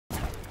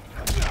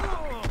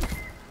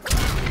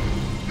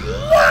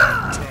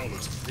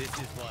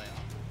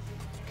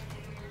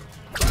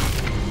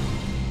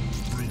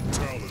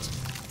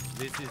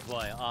is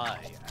why I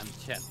am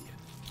champion.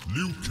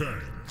 Liu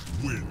Kang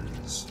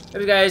wins.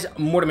 Hey guys,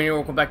 Mortalmen here.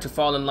 Welcome back to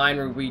Fall in Line,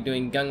 where we're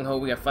doing Gung Ho.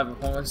 We got 5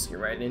 opponents. Get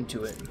right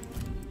into it.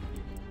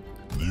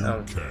 Liu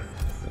Kang.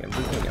 Yeah,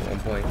 Blue King at 1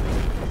 point.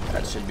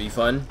 That should be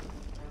fun.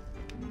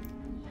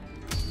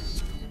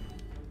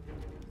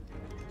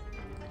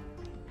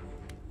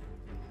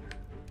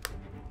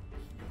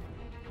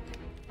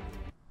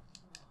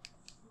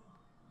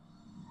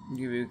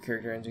 Give you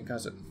character engine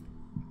concept.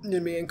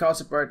 Enemy and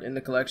concept art in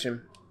the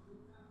collection.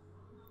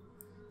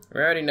 We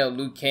already know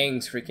Liu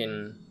Kang's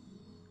freaking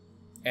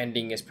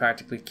ending is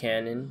practically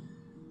canon.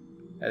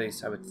 At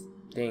least I would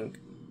think.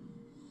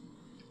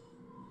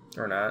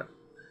 Or not.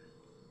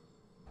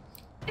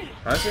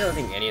 Honestly, I don't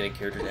think any of the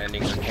characters'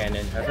 endings are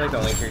canon. I feel like the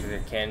only character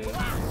that can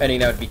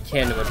ending that would be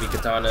canon would be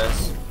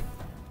Katana's.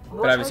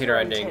 But I haven't seen her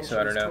ending, so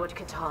I don't know.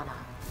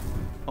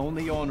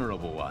 Only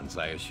honorable ones,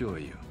 I assure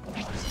you.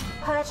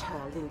 Hurt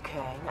her, Liu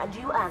Kang, and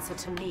you answer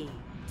to me.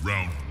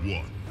 Round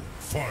 1.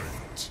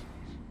 Fight.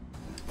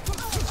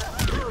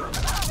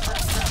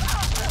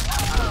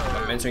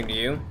 I'm answering to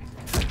you.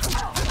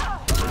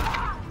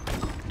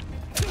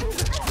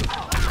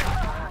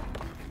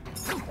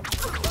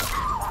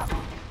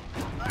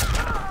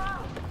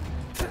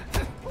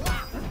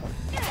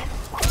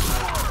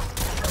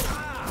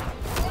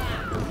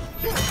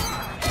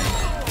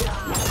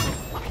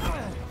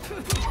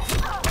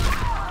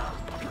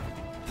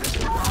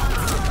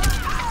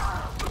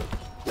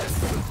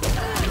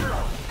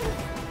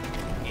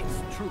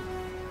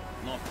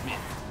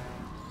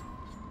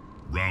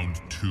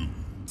 Round 2.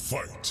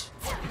 Fight.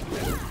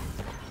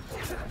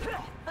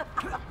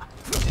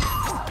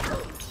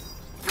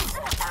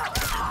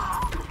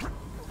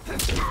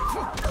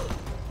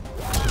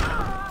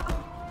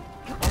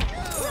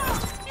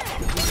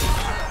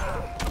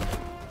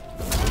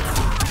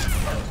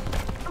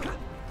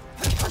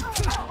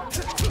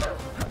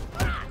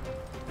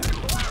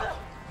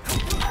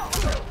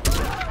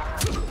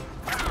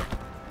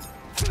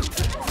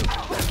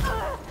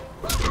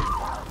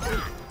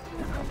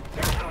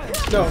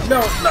 No,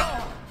 no, no.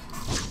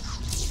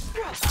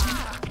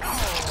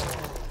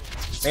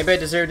 Maybe I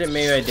deserved it,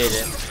 maybe I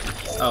didn't.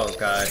 Oh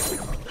god.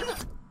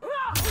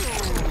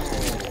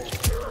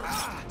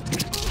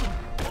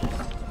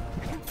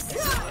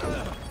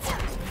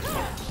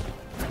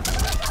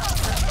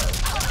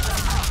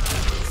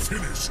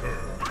 Finish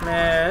her.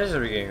 Man, this is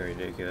getting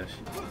ridiculous.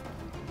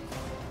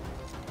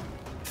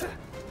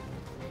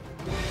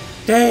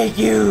 Thank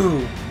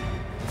you!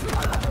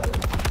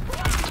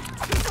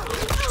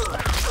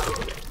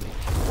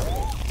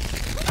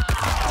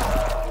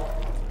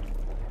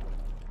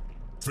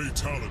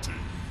 Fatality.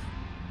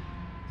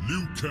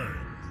 Liu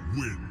Kang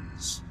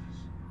wins.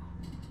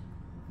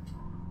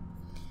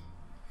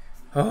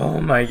 Oh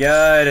my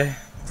god.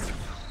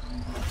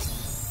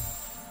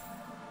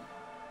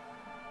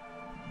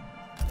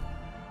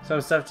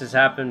 Some stuff just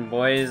happened,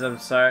 boys. I'm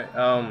sorry.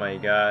 Oh my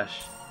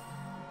gosh.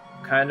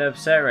 I'm kind of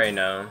upset right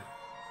now.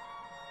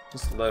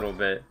 Just a little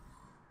bit.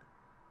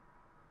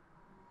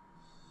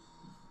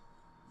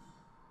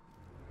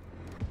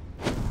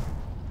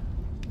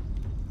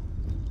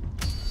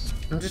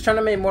 I'm just trying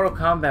to make Mortal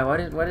Kombat. What?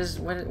 I feel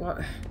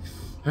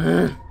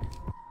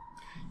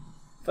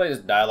like this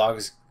dialogue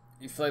is.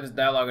 You feel like this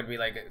dialogue would be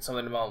like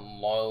something about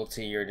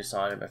loyalty or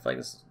dishonor. But I feel like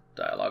this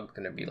dialogue is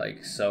gonna be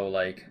like so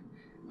like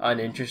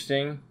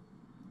uninteresting.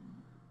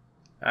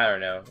 I don't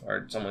know.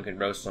 Or someone could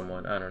roast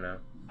someone. I don't know.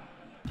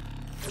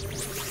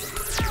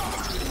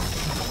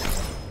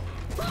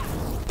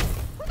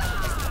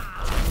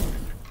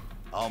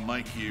 I'll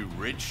make you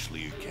rich,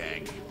 Liu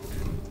Kang.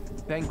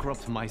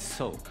 Bankrupt my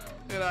soul.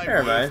 It ain't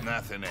Fair, worth man.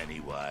 nothing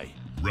anyway.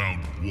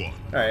 Round 1.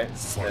 Alright.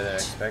 Better than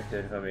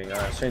expected, if I'm being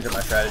honest. Change up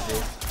my strategy.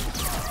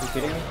 Are you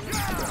kidding me?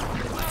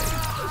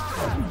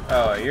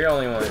 Oh, you're the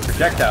only one with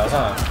projectiles,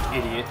 huh?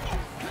 Idiot.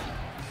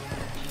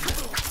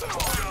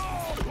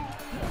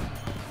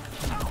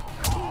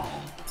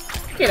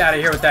 Get out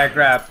of here with that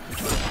grab.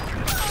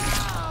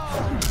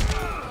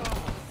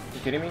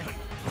 You kidding me?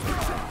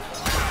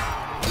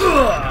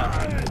 Ugh.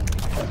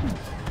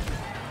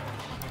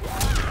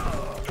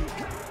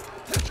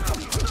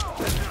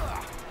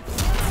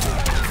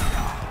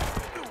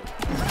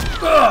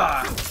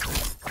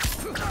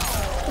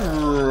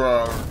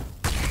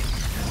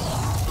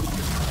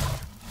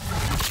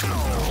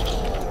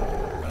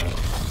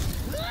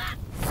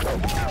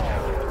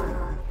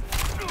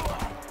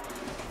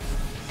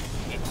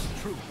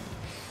 It's true,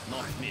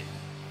 not me.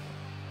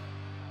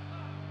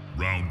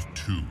 Round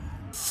 2.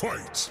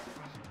 Fight.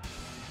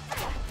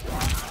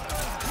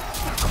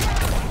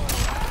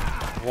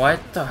 What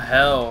the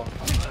hell?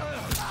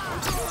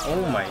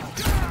 Oh my.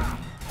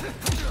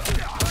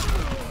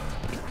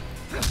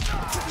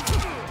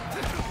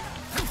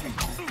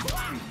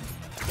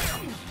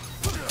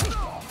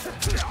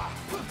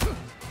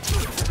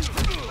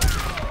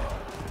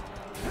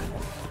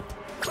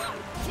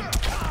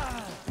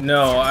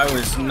 No, I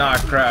was not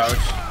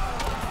crouched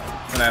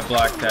when I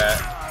blocked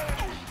that.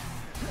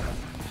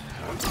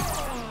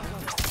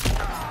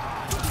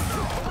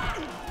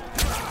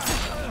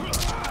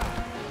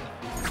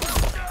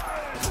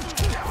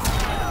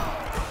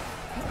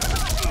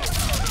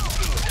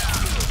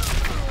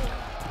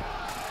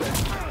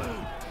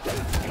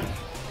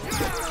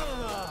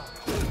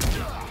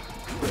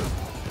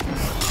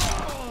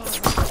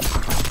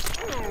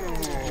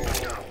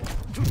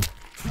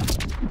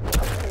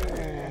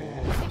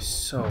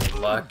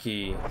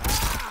 lucky.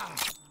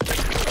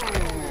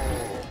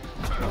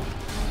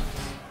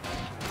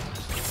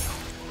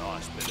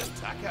 Nice bit of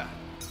attacker.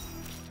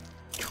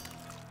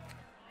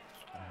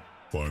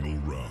 Final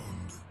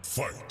round.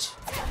 Fight.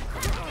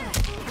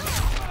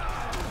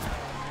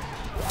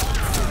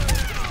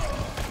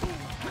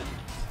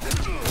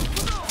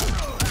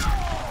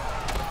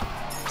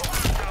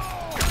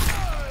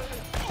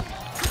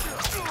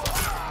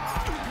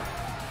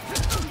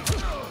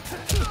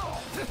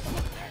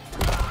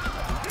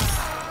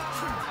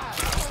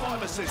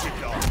 Slimer says you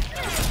got.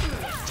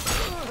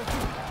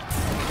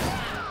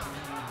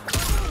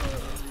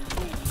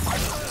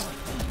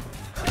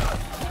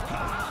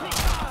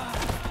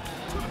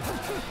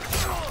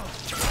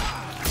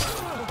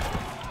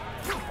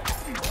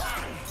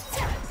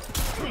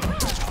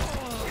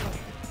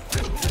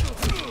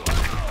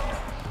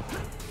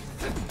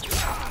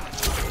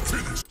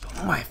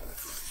 Oh my.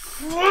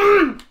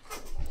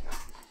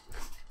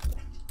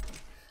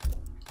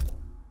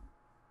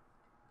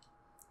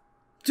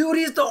 Dude,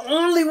 he's the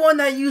only one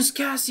that used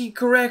Cassie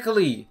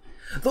correctly.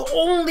 The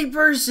only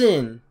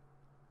person.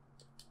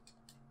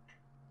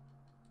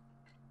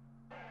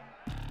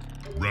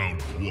 Round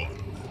 1.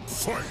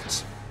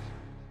 Fight.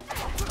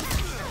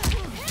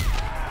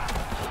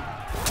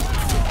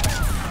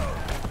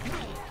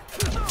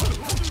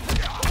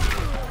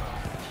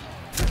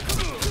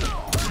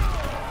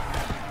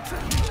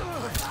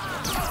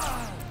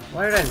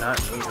 Why did I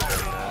not move it like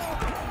that?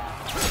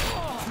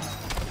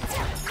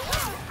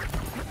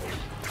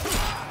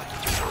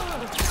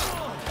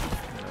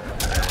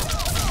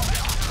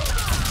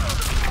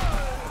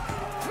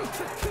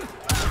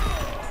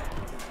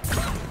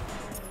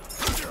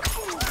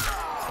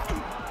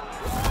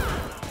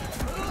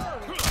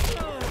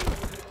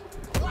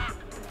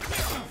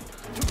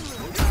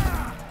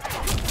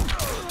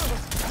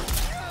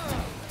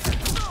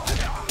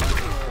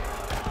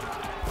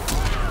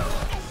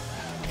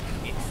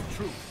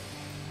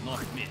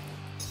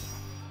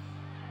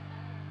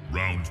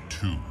 Round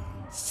 2.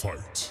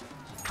 Fight.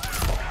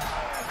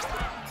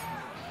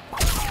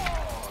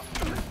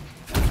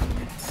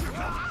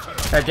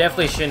 That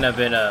definitely shouldn't have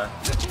been a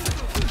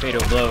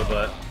fatal blow,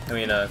 but I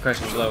mean a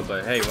crushing blow,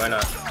 but hey, why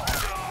not?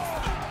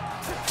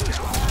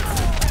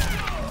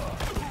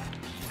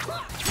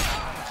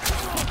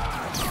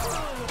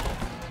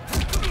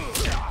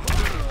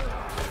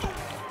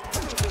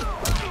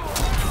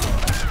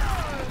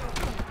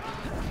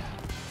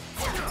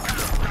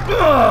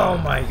 Oh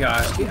my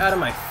gosh, get out of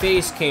my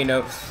face,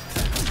 Kano.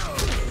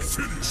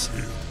 Finish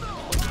him.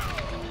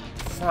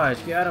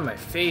 Fudge, get out of my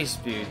face,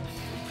 dude.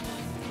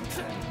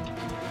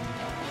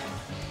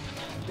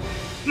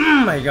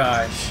 Oh my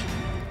gosh.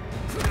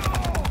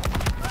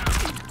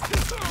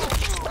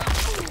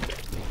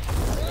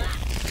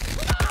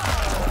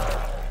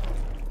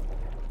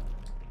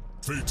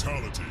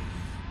 Fatality.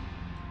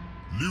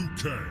 Liu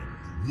Kang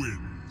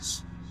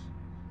wins.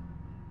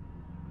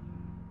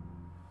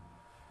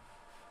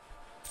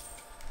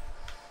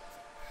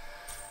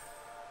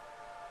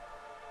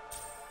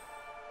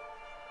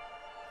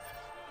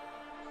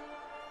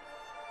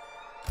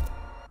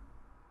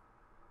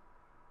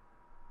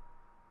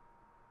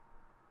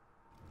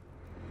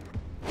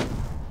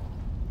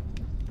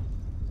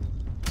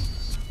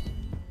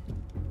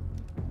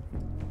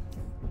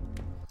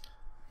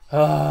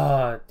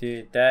 Oh,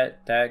 dude,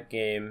 that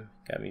game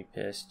got me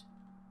pissed.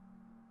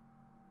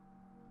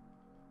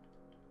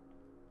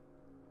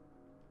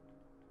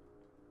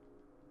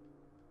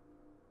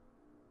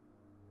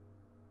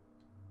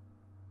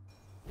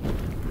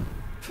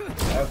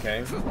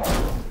 Okay,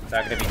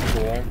 not gonna be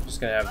cool.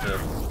 Just gonna have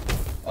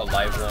a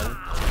live one.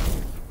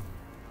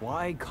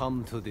 Why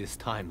come to this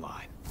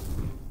timeline?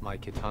 My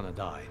katana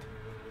died.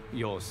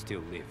 Yours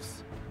still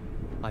lives.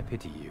 I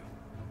pity you,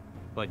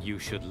 but you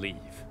should leave.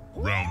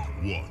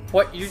 Round 1.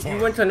 What? You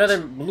went to another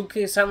Liu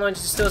Kang timeline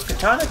to steal his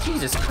katana?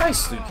 Jesus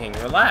Christ, Liu Kang,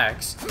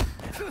 relax.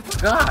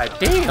 God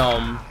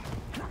damn.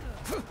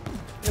 You're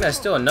gonna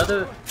steal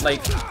another,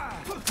 like...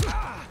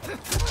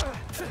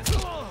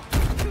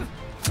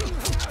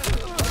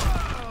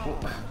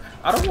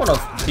 I don't want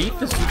to beat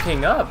this Liu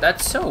Kang up.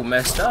 That's so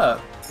messed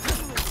up.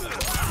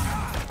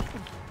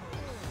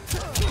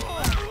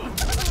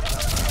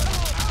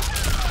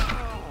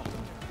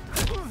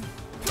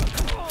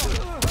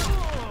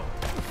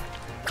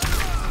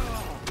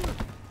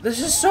 This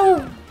is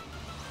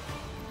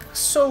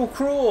so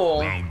cruel.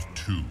 Round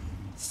 2.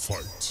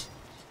 Fight.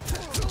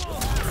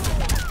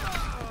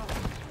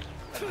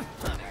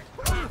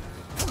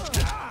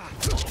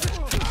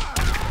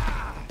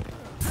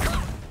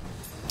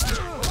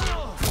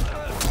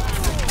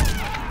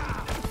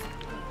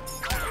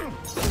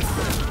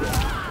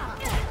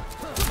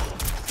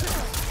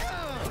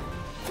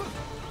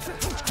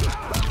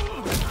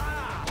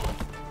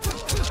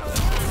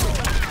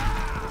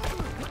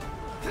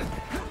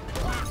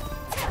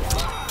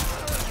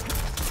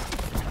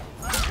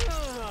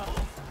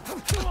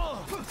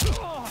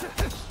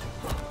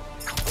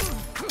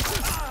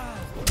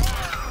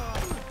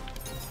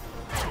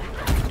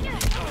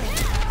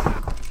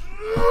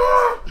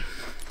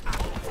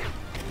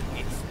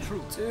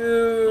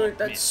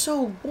 That's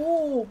so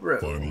bull, bro.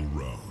 Final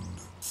round.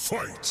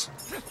 Fight!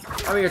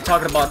 I mean, you're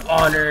talking about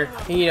honor,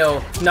 and, you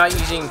know, not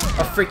using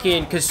a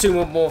freaking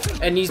consumable,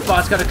 and these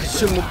bots got a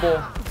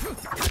consumable.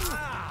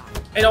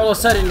 And all of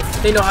a sudden,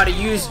 they know how to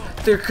use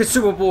their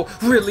consumable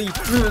really,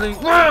 really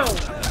well.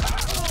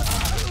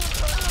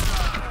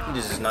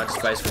 This is not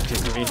spice for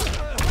kicking me.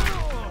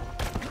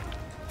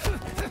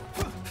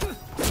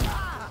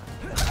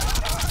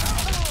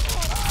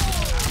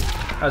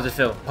 How's it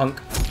feel, punk?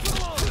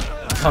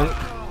 Punk,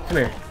 come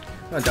here.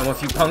 I'm not done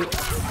with you, punk.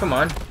 Come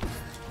on.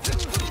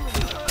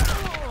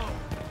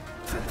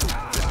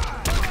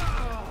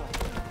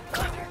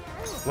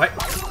 What?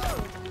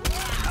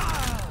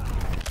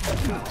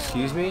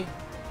 Excuse me?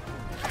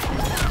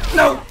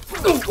 No!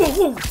 Ooh,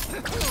 ooh, ooh.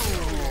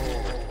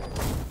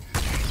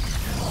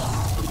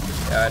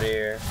 Get out of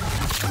here.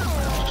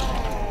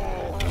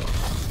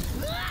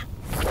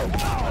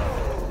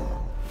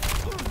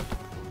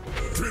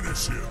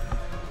 Finish him!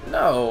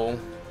 No.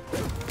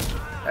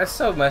 That's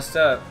so messed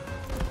up.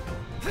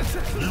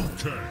 Liu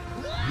Kang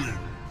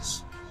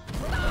wins.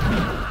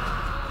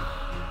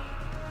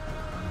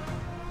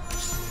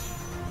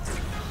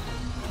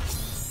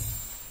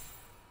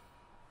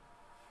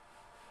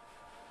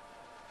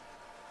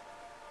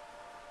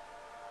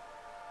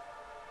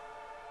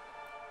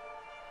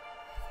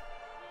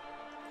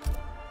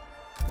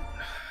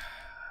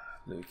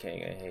 Liu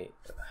Kang, I hate.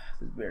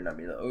 This better not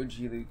be the OG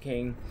Liu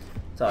Kang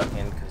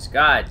talking, because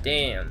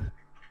goddamn.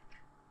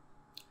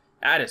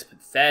 That is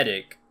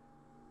pathetic.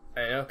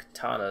 I know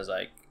Katana's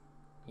like,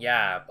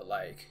 yeah, but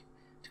like,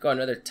 to go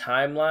another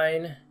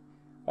timeline?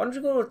 Why don't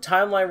you go to a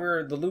timeline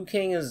where the Liu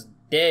Kang is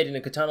dead and the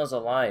Katana's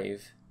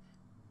alive?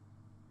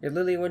 It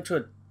literally went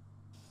to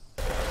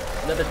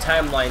another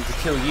timeline to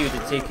kill you to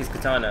take his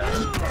Katana.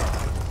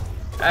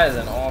 That is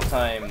an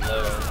all-time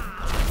low.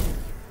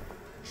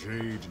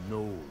 Jade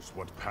knows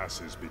what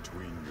passes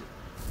between you.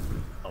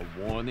 A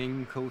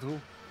warning, Koto?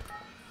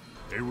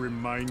 A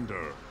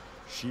reminder,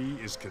 she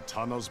is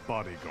Katana's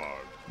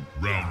bodyguard.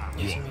 Round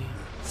one.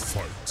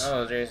 Fight.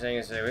 Oh, they're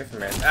saying stay away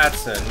from her.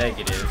 That's a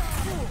negative.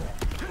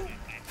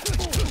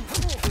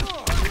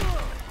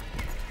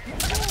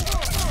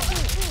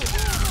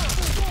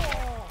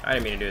 I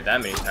didn't mean to do it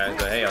that many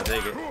times, but hey, I'll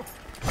take it.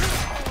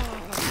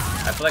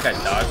 I feel like I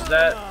dodged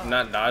that.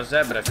 Not dodged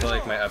that, but I feel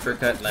like my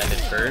uppercut landed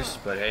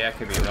first. But hey, I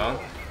could be wrong.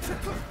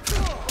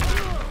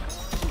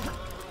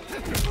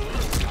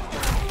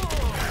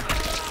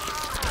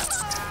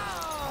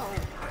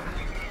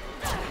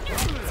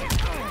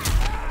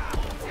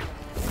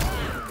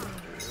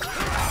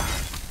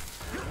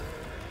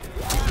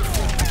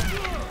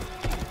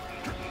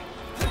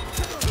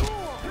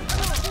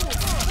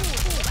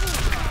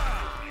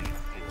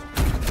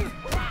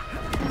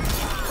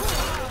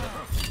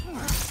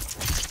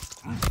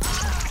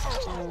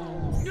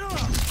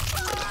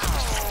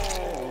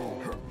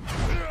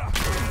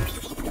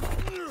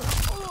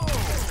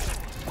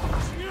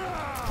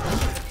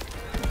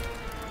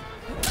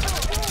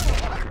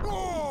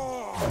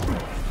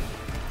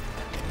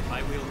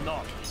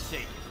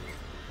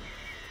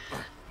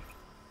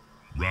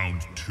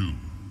 Round two.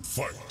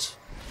 Fight.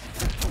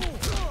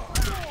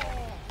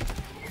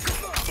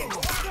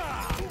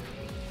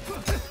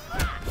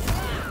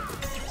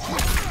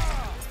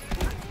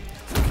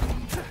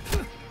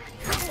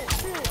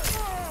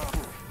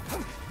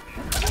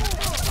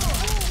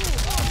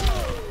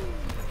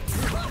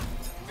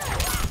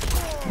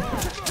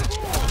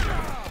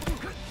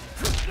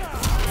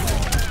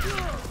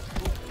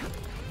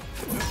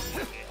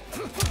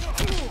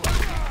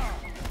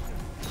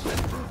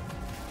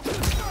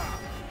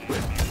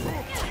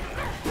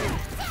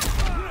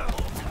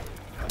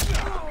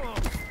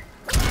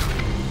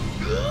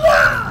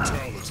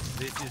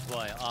 This is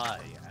why I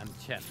am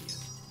champion.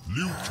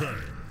 Liu Kang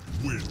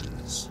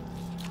wins.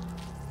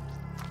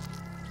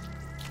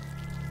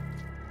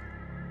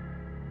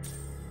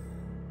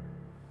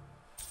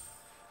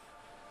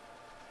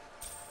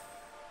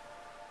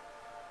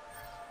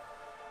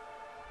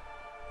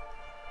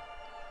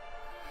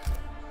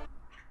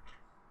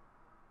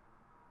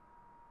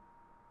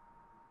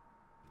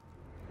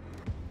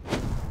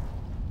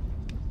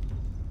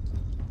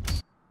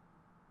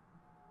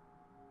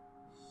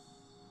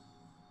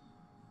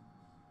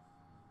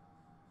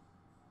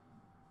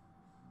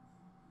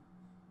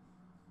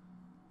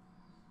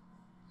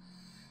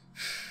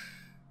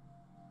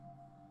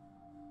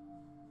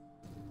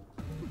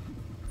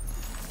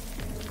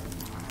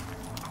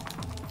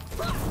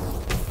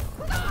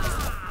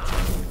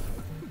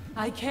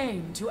 I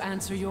came to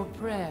answer your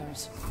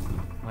prayers.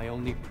 My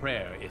only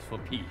prayer is for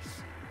peace.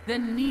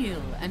 Then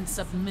kneel and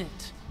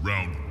submit.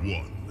 Round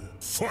one.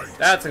 Fight.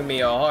 That's gonna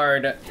be a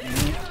hard. That's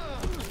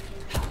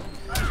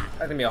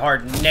gonna be a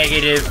hard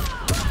negative.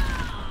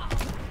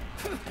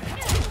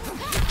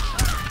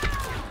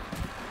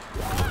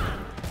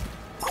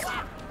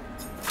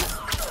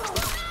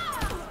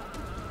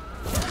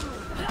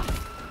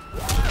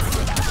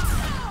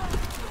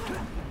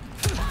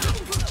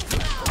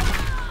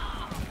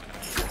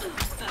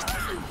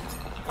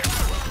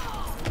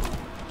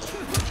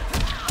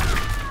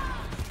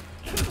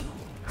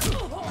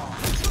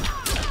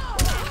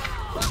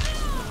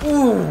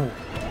 Ooh!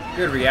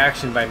 Good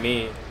reaction by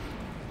me.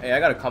 Hey, I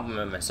gotta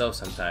compliment myself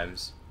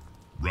sometimes.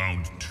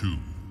 Round 2,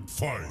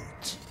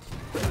 fight.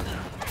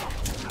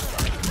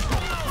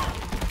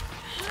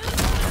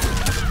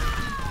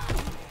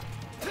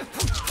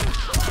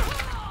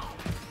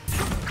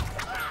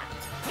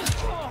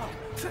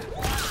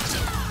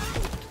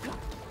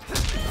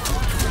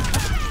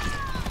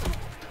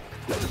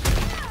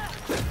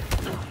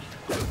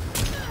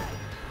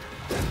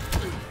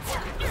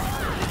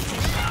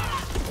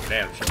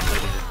 Damn, she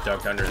completely just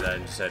ducked under that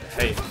and said,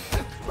 hey.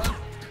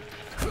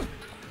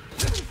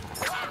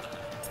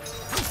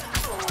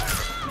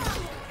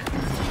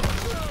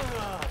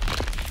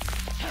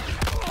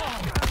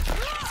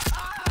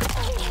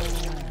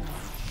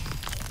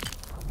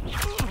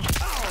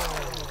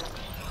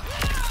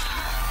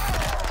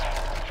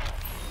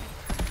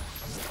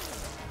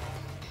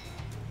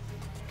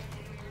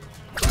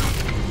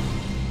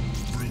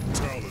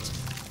 Brutality.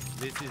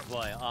 This is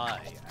why I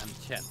am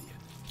champion.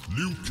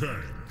 Liu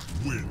Kang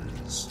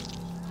wins.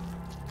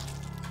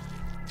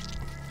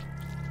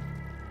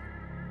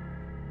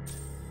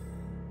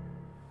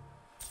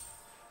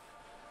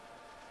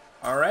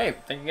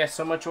 Alright, thank you guys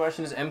so much for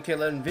watching this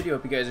MK11 video.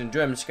 Hope you guys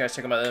enjoyed. Make sure you guys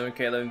check out my other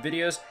MK11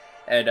 videos.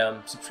 And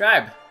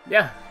subscribe.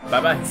 Yeah,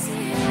 bye-bye. Felt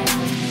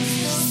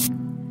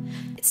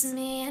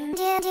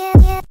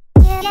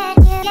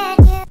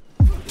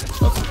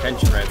some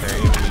tension right there.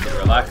 You need to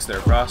relax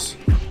there, boss.